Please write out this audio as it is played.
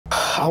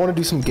I want to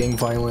do some gang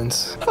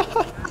violence.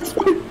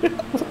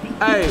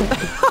 Hey.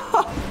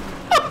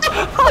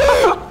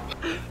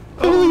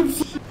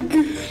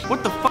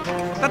 What the fuck?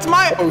 That's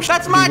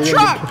my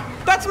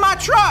truck! That's my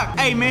truck!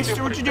 Hey,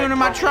 mister, what you doing in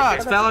my truck?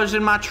 This fella's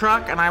in my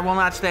truck, and I will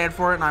not stand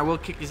for it, and I will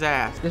kick his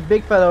ass. This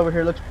big fella over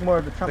here looks more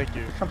of a Trump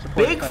supporter.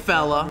 Big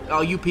fella?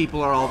 Oh, you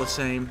people are all the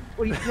same.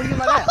 What do you mean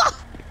by that?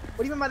 What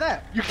do you mean by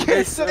that? You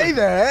can't say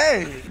that,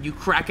 hey! You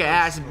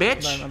cracker-ass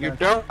bitch. You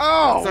don't?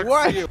 Oh,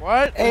 what?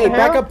 What? Hey,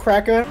 back up,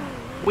 cracker.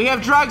 We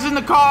have drugs in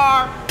the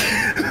car!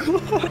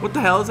 What the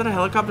hell? Is that a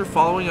helicopter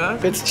following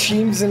us? It's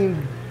Cheems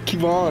and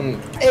Kivon.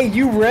 Hey,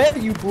 you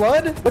red? You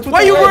blood? What's with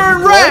Why the you red?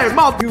 wearing red,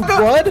 motherfucker? You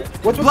blood?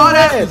 What's with Blood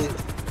the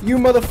red? You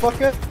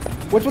motherfucker.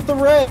 What's with the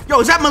red? Yo,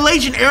 is that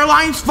Malaysian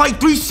Airlines Flight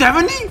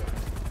 370?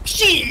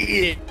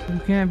 Shit! You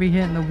can't be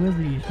hitting the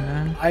willies,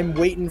 man. I'm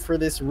waiting for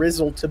this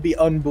rizzle to be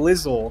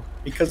unblizzle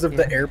because of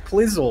the air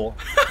plizzle.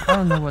 I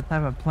don't know what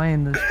type of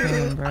plane this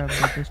came, bro,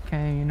 but this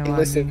came, you know what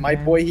Listen, I mean, my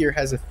man? boy here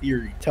has a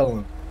theory. Tell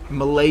him.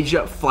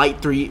 Malaysia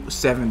Flight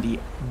 370.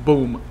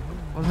 Boom.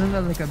 Wasn't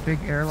that like a big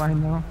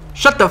airline, though?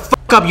 Shut the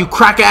fuck up, you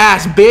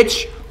cracker-ass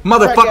bitch!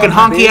 Motherfucking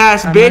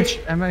honky-ass bitch!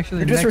 I'm actually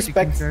You're Mexican,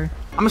 disrespect- sir.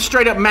 I'm a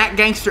straight-up Mac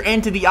gangster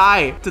N to the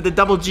I, to the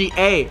double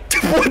G-A.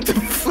 What the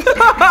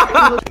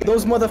fuck?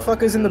 Those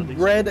motherfuckers in the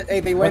red, hey,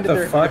 they landed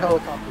their helicopter.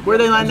 Where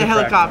they land the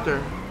helicopter?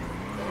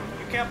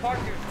 You can't park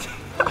here.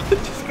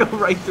 Just go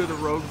right through the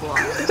roadblock.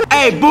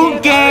 Hey,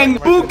 boot gang!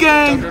 Boot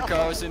gang!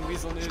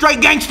 Straight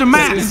gangster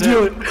Mac! Let's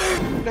do it.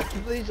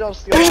 Please don't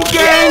steal Boot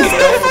gang!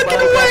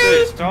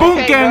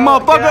 Boot gang,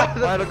 motherfucker!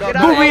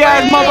 Goofy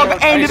ass motherfucker!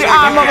 N to the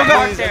I,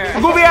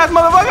 motherfucker! Goofy ass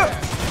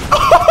motherfucker!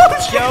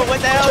 Yo, what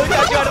the hell? We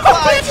got you on the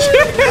fly.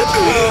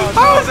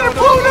 How is it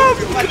blown up?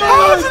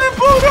 How is it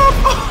blown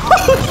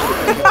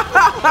up?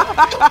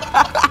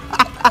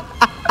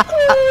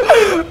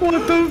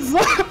 What the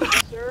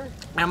fuck?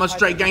 I'm a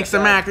straight gangster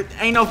Mac.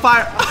 Ain't no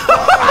fire.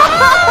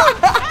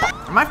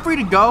 Am I free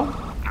to go?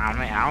 I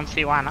mean, I don't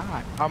see why not.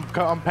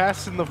 I'm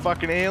passing the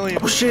fucking alien.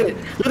 Oh shit!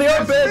 Here they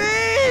are,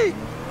 Ben!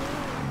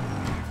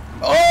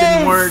 Oh,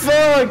 Didn't work.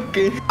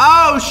 fuck!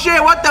 Oh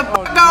shit! What the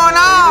fuck going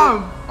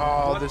on?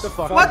 Oh, this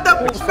fucking. What the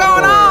fuck's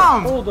going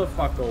on? Hold the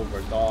fuck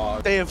over,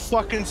 dog. They have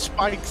fucking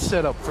spikes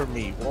set up for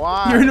me.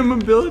 Why? You're in a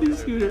mobility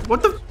scooter.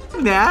 What the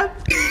fuck, Dad?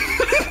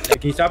 Hey,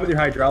 can you stop with your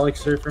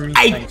hydraulics, sir, for me?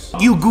 Hey, Thanks.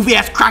 you goofy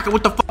ass cracker!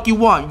 What the fuck you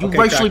want? You Okay,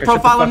 racially cracker,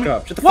 profiling me? shut the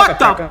fuck up. Shut the What fuck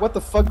the? up, cracker. What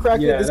the fuck,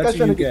 cracker? Yeah, This that's guy's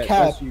trying to get That's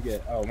capped. what you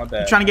get. Oh, my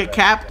bad. You trying to get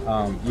capped?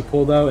 You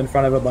pulled out in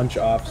front of a bunch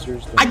of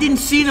officers. I didn't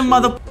see the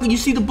motherfucker. You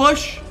see the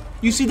bush?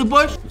 You see the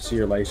bush? You see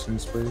your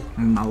license, bro?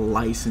 My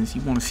license.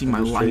 You want to see my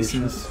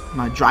Registration. license?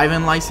 My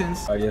driving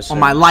license? Oh, yes, Or sir.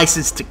 my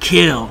license to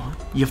kill?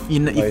 You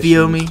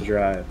feel me? License to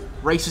drive.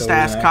 Racist So it was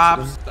ass an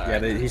cops.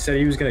 accident? Yeah, he said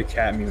he was gonna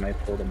cap me when I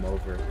pulled him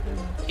over.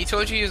 He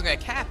told you he was gonna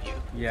cap you.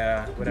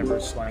 Yeah, whatever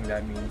slang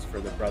that means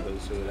for the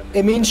brothers or whatever.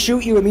 It means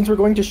shoot you. It means we're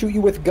going to shoot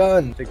you with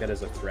guns. Take that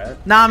as a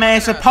threat. Nah, man,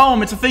 it's a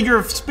poem. It's a figure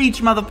of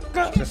speech,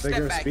 motherfucker. It's a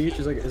figure of speech.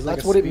 Is like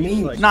That's a what it speech,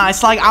 means. Like, Nah,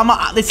 it's like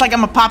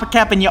I'm a papa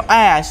cap in your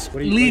ass.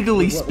 what are you-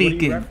 Legally what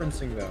speaking. What are you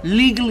referencing though?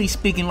 Legally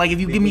speaking, like if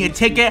you give me a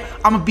Legally ticket,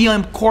 I'm gonna be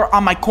on court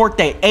on my court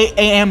date, 8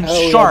 a.m. Hell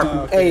yeah, sharp. dude.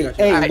 Okay, Hey, gotcha.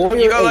 hey, Alright, lawyer,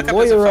 you go hey, look up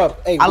lawyer his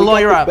up. Hey, I we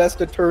lawyer got up. the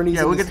best attorneys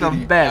Yeah, in we the get the city.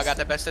 Y'all best. got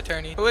the best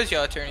attorney. Who is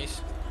your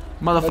attorneys?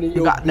 None of Motherfucker,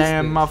 your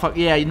goddamn business. motherfucker.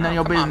 Yeah, none of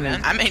your Come on,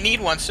 business. man. I may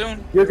need one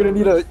soon. You're gonna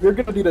need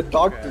a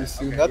doctor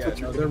soon. Okay, That's yeah, what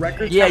you're no, gonna the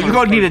records Yeah, come you're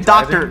out gonna need a from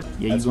doctor. driving. Yeah,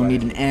 you're That's gonna why.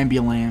 need an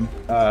ambulance.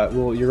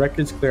 Well, your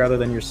record's clear other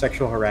than your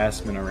sexual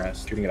harassment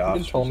arrest, shooting at You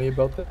officers. didn't tell me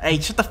about that. Hey,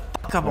 shut the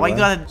fuck up. Why you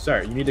gotta?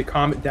 Sorry, you need to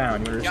calm it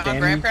down. You understand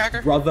graham me?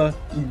 cracker? Brother,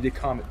 you need to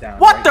calm it down.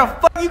 What right the now.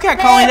 fuck? You can't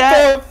call me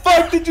that. What the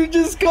fuck did you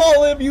just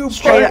call him, you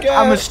Straight, punk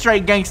I'm a ass?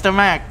 straight gangster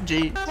Mac,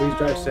 G. Please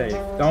drive safe.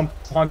 Don't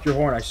honk your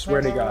horn, I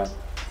swear to God.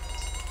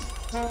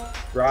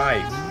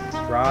 Drive.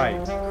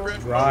 Drive.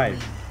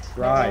 Drive.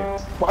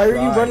 Drive. Why are you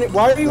Drive. running?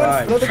 Why are you in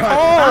Drive. front of the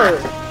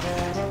Drive.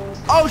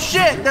 car? Oh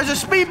shit! There's a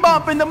speed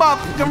bump in the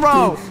motherfucking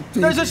road.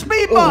 There's a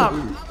speed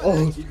bump.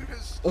 Oh,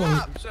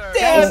 Damn,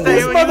 damn,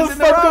 this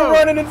motherfucker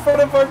running in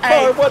front of our car.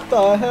 Hey. What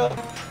the hell?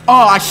 Oh,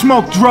 I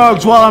smoke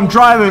drugs while I'm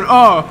driving.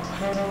 Oh.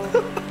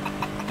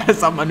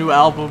 That's on my new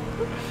album.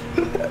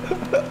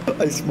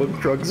 I smoke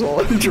drugs while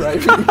I'm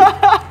driving.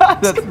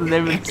 That's the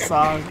name of the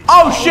song.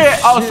 Oh shit!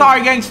 Oh,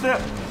 sorry, gangster.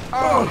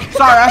 Oh,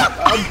 sorry.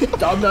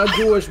 I'm not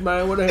Jewish,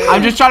 man. What the hell?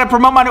 I'm just trying to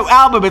promote my new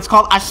album. It's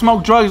called I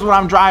Smoke Drugs When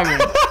I'm Driving.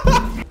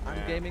 I'm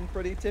gaming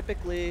pretty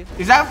typically.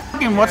 Is that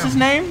fucking what's his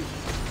name?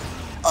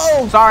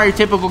 Oh, Sorry,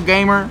 typical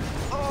gamer.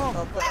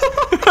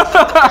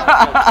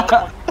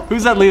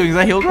 Who's that leaving? Is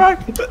that Heel Rock?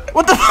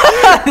 What the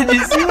fuck? Did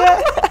you see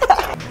that?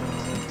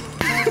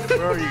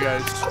 Where are you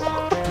guys?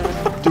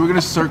 Dude, we're gonna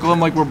circle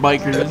him like we're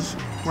bikers.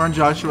 We're on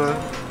Joshua.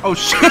 Oh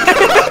shit!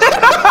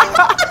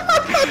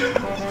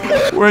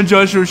 We're on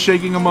Joshua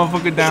shaking a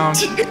motherfucker down.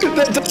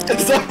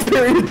 that's not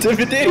very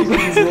intimidating.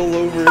 Just roll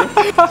over.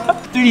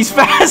 Dude, he's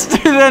faster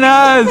than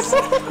us!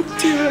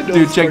 Dude,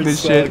 Dude, check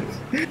this shit.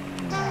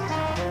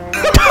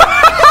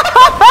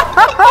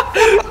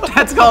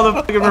 That's called a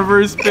fucking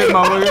reverse spin,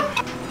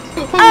 motherfucker.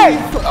 Hey!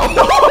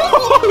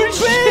 Oh,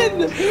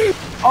 shit!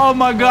 Oh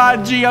my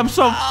God, G, I'm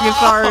so fucking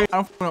sorry.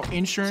 I don't know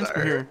insurance,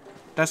 but here.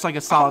 That's like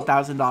a solid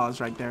 $1,000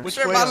 right there. What's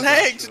my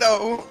legs,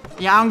 though?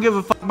 Yeah, I don't give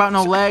a fuck about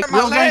no legs.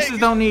 Real gangsters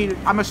don't need.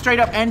 I'm a straight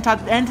up N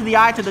to the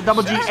I to the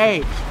double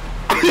G-A.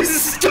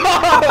 Stop!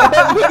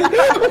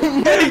 Oh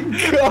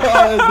my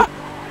God!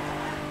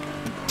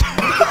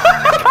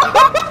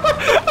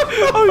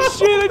 Oh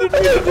shit, I didn't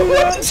mean to do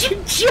that. You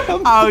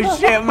jumped. Oh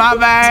shit, my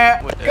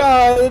bad.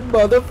 God,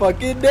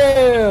 motherfucking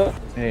damn.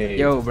 Hey.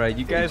 Yo, bro,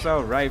 you guys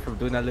all right from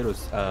doing that little,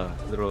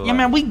 Yeah,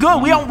 man, we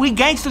good. We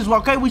gangsters,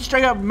 okay? We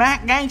straight up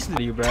Mac gangsters.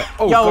 You, bro?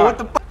 Oh, yo, God. what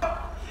the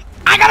fuck?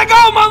 I gotta go,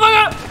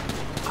 motherfucker!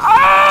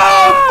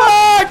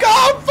 Oh, fuck!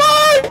 Oh, fuck!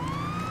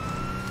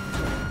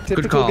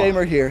 Typical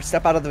gamer here.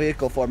 Step out of the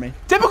vehicle for me.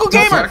 Typical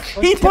gamer.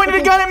 He pointed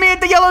a gun at me at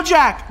the Yellow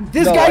Jack.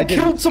 This No, guy I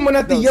didn't. killed someone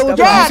at the No, Yellow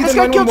step Jack. Yeah, this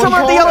guy killed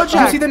someone at the Yellow Did you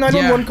Jack. see the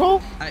 911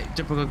 call?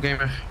 Typical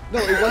gamer. No,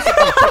 it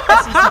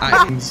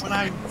wasn't. When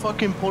I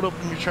fucking pulled up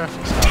in your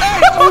traffic stop.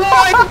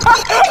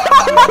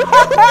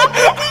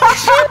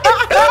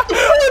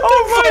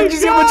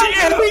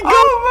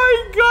 Oh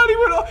my God, he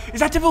went off. Is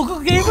that typical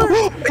gamer?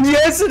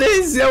 Yes, it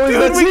is. That was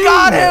Dude, we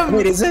got him.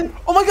 Wait, is it?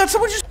 Oh my God,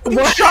 someone just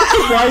What? shot.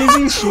 Why is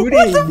he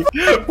shooting?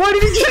 Why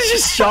did he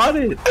just shot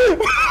it?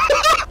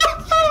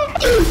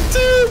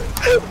 Dude,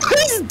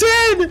 he's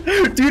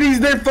dead. Dude, he's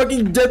dead.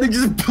 Fucking dead. They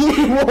just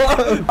blew up.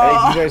 Hey, you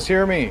guys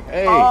hear me?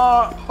 Hey,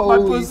 My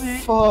Holy pussy.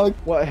 fuck.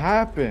 what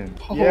happened?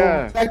 Oh,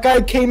 Yeah, that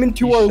guy came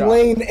into He our shot.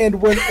 lane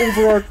and went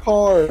over our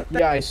car.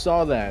 yeah, I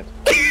saw that.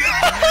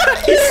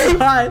 He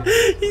saw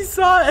it. He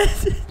saw it.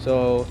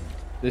 So,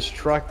 this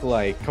truck,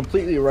 like,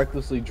 completely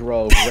recklessly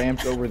drove,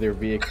 ramped over their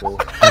vehicle.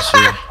 The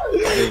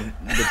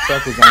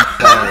truck was on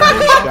fire.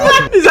 They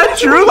shot Is that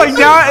true? Like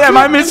now, am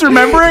I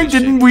misremembering?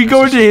 Didn't we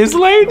go into his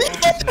lane?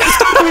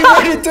 We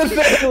went into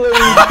the lane.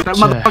 That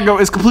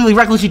motherfucker is completely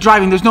recklessly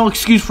driving. There's no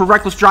excuse for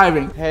reckless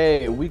driving.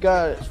 Hey, we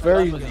got, it's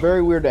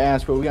very weird to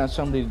ask, but we got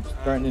somebody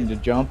threatening to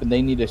jump, and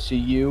they need to see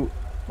you,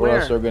 or Where?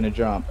 else they're gonna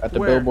jump. At the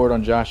Where? billboard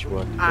on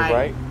Joshua,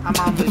 right? I'm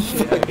on this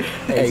shit.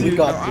 Hey, we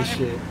got this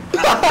shit.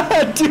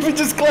 Dude, we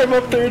just climb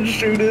up there and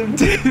shoot him.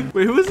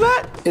 Wait, who is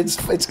that?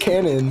 It's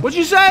canon. What'd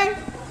you say?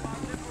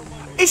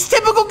 It's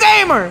typical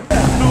gamer.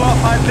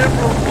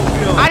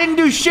 I didn't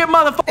do shit,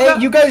 motherfucker.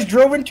 Hey, you guys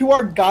drove into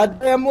our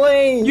goddamn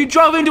lane. You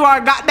drove into our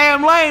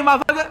goddamn lane,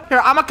 motherfucker.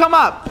 Here, I'ma come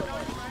up.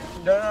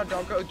 No,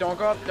 don't go up, don't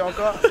go up, don't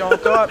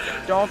go up,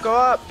 don't go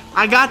up.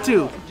 I got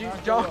to.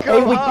 Don't Hey,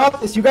 go we up.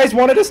 got this. You guys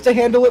wanted us to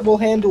handle it, we'll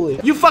handle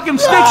it. You fucking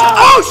snitch.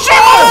 Oh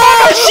shit,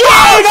 motherfucker!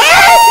 Shit!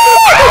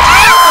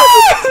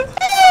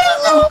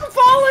 I'm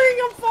falling.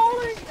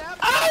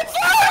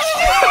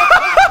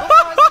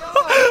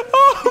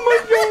 Oh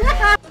my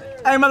God.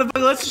 Hey,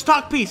 motherfucker, let's just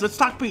talk peace. Let's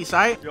talk peace,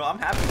 alright? Yo, I'm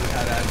happy with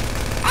how that.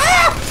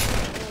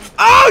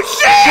 Oh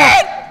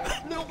shit!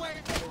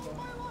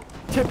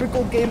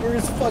 Typical gamer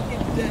is fucking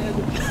dead.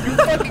 You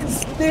fucking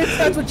snitch.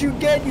 That's what you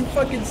get, you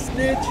fucking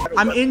snitch.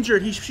 I'm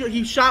injured. He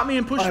shot me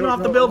and pushed me don't off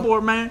the know.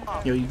 billboard, man.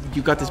 Yo,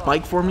 you got this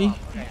bike for me?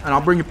 And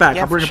I'll bring it back.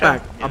 Yeah, I'll bring for it sure.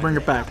 back. I'll bring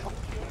it back.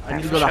 I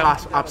need to go to the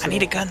hospital. I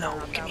need a gun,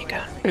 though. Give me a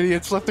gun.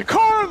 Idiots left the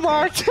car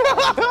unlocked.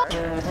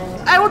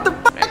 Hey, what the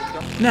fuck?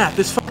 Nah,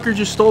 this fucker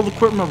just stole the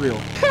Cripmobile.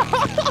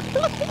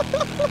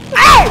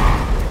 Hey!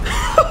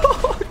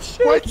 Oh,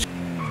 shit. What?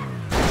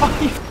 Oh,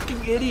 you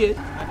fucking idiot.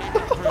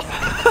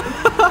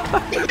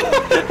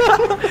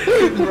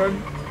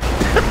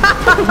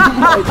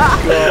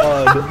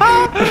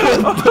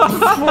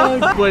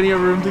 God. Plenty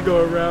of room to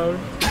go around.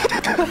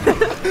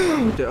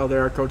 Oh, they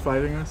are code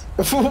 5ing us?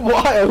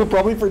 Why?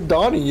 Probably for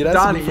Donnie. It has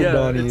to be for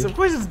Donnie. Of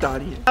course it's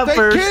Donnie. They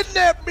First.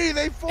 kidnapped me.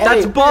 They forced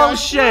That's me, I bullshit.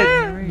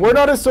 swear. We're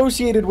not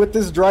associated with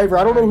this driver.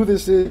 I don't know who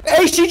this is.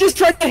 Hey, she just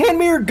tried to hand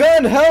me her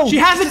gun. Help! She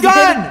has a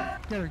gun!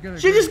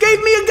 She just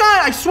gave me a gun!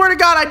 I swear to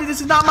God,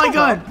 this is not my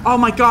gun. Oh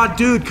my God,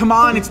 dude, come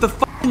on, it's the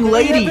fucking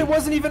lady. It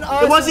wasn't even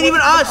us. It wasn't even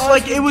us,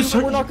 like, it was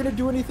her- We're not gonna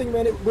do anything,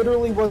 man. It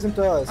literally wasn't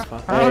us.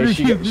 Hey,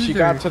 she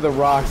got to the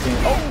rock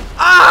and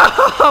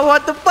Ah,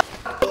 what the fuck?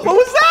 What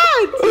was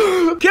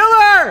that? Kill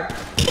her!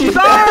 She's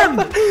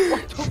armed!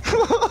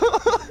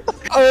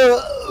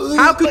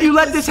 How could you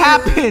let this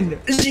happen?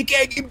 She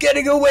can't keep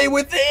getting away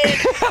with it.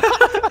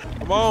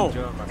 Come on.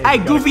 Hey,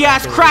 goofy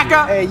ass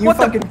cracker! Hey, you what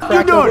the fucking you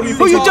cracker, doing? what do you Who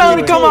think you you're telling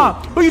to doing? come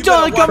on? Who you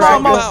telling to come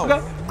on,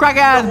 motherfucker? Crack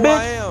ass I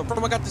bitch! am.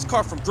 From I got this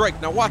car from Drake.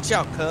 Now watch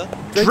out, cuz.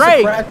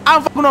 Drake! I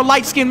don't fuck with no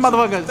light skinned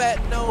motherfuckers.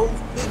 Fat nose,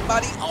 big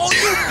body. Oh,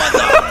 you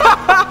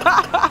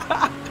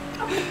mother.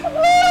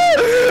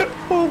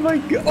 Oh my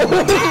God. Oh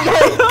my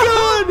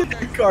God.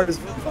 That car is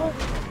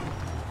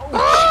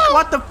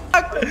What the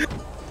fuck?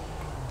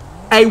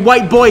 Hey,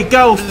 white boy,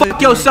 go fuck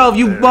yourself,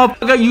 you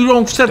motherfucker. You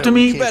don't step to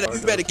me. You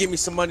better give me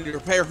some money to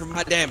repair for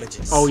my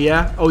damages. Oh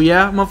yeah,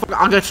 motherfucker.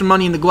 I'll get some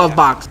money in the glove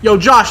box. Yo,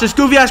 Josh, this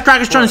goofy ass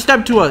cracker's trying to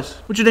step to us.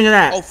 What you think of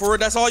that? Oh, for real?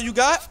 That's all you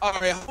got? All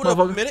right, hold up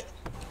a minute.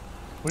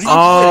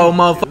 Oh,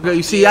 motherfucker.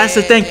 You see, that's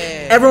the thing.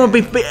 Everyone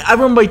be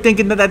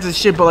thinking that that's a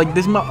shit, but like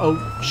this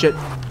oh shit.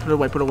 Put it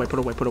away, put it away, put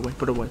it away, put it away,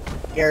 put it away.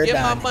 You're Get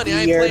my done. money. I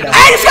ain't You're playing done. no-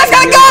 Hey, this guy's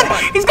got a gun!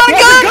 He's got a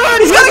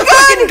gun! He's got a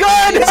gun! He's got a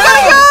gun!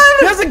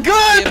 He has a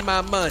gun! Give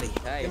my money.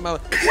 Give my.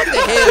 What the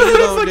hell you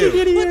gonna do?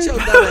 Put your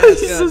dumb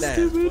ass gun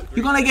down.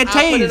 You're gonna get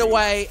I'll put it tased.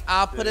 away.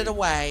 I'll put it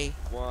away.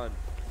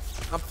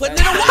 I'm putting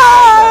it away.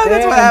 Ah,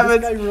 that's what Damn,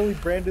 happens. This guy really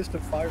brandished a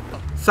fire.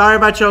 Sorry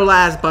about your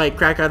last bike,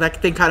 Cracker. That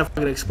thing kind of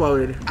fucking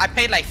exploded. I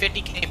paid like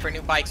 50K for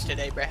new bikes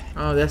today, bruh.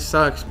 Oh, that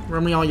sucks.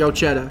 Run me on your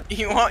cheddar.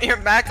 You want your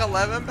Mac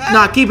 11 back?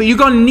 Nah, keep it. You're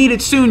gonna need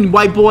it soon,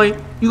 white boy.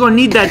 You're gonna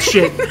need that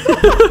shit.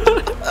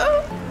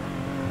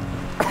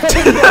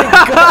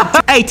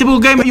 Hey,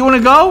 typical gamer, you wanna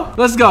go?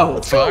 Let's go.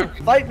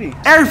 Fight me.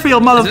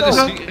 Airfield,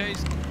 motherfucker.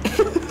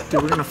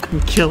 Dude, we're gonna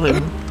fucking kill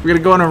him. We're gonna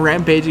go on a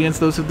rampage against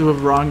those who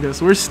have wronged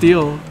us. We're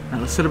Steel. Now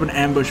let's set up an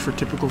ambush for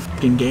typical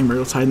fucking gamer.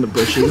 Let's hide in the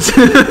bushes.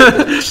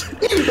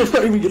 I'm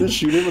not even gonna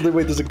shoot him, but then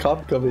wait, there's a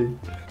cop coming.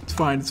 It's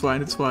fine, it's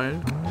fine, it's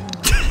fine.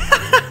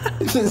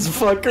 This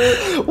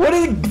fucker. What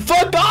is.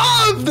 Fuck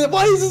off!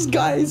 Why is this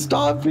guy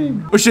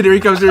stopping? Oh shit, here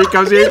he comes, here he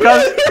comes, here he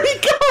comes. Here he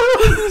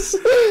comes!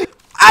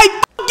 Hey,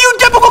 you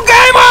typical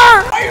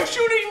gamer! Why are you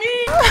shooting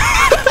me?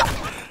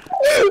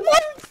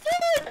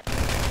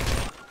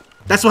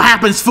 That's what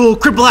happens, fool.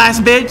 Cripple ass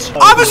bitch.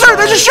 Officer,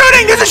 there's a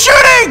shooting! There's a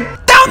shooting!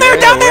 Down there,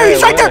 down there!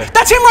 He's right there!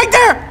 That's him right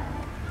there!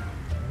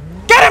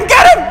 Get him,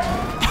 get him!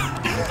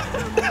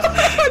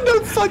 No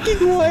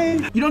fucking way!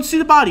 You don't see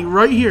the body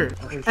right here.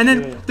 And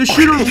then the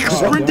shooter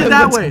sprinted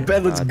that way.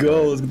 Ben, let's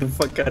go. Let's get the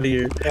fuck out of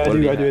here. Yeah,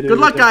 I do. Good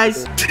luck,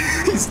 guys.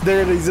 He's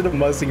there. He's in a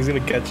Mustang. He's gonna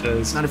catch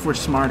us. Not if we're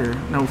smarter.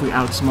 Not if we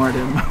outsmart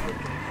him.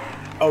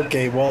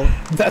 Okay, well,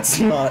 that's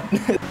not.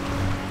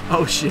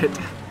 Oh shit.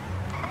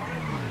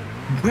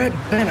 Ben,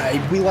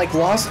 we like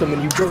lost them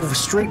and you drove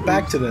straight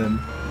back to them.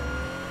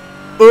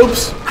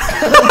 Oops.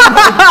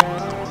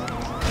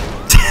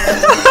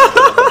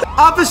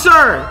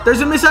 Officer,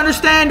 there's a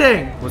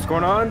misunderstanding. What's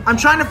going on? I'm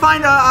trying to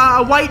find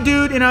a white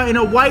dude in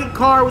a white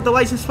car with the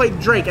license plate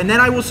Drake, and then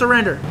I will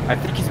surrender. I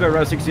think he's about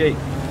Route 68.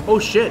 Oh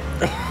shit.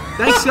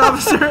 Thanks,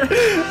 officer.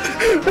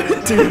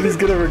 Dude, he's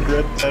gonna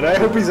regret that. I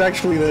hope he's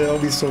actually there. That'll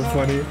be so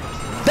funny.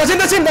 That's him!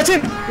 That's him! That's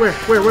him! Where?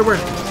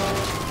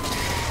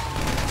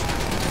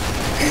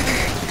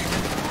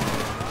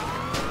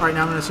 All right,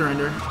 now I'm gonna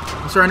surrender.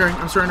 I'm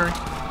surrendering.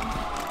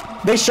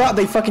 They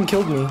fucking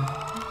killed me.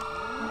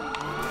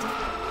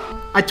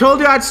 I told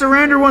you I'd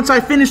surrender once I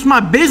finished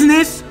my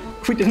business.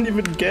 We didn't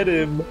even get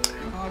him.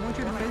 I want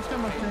you to face that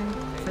Mustang.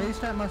 Face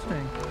that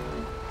Mustang.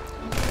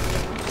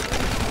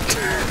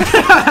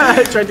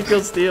 I tried to kill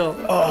Steel.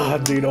 Oh,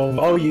 dude.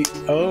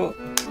 Oh.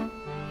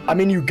 I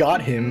mean, you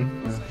got him.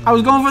 I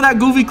was going for that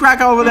goofy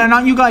cracker over there,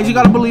 not you guys. You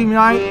gotta believe me,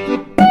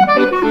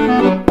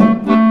 alright?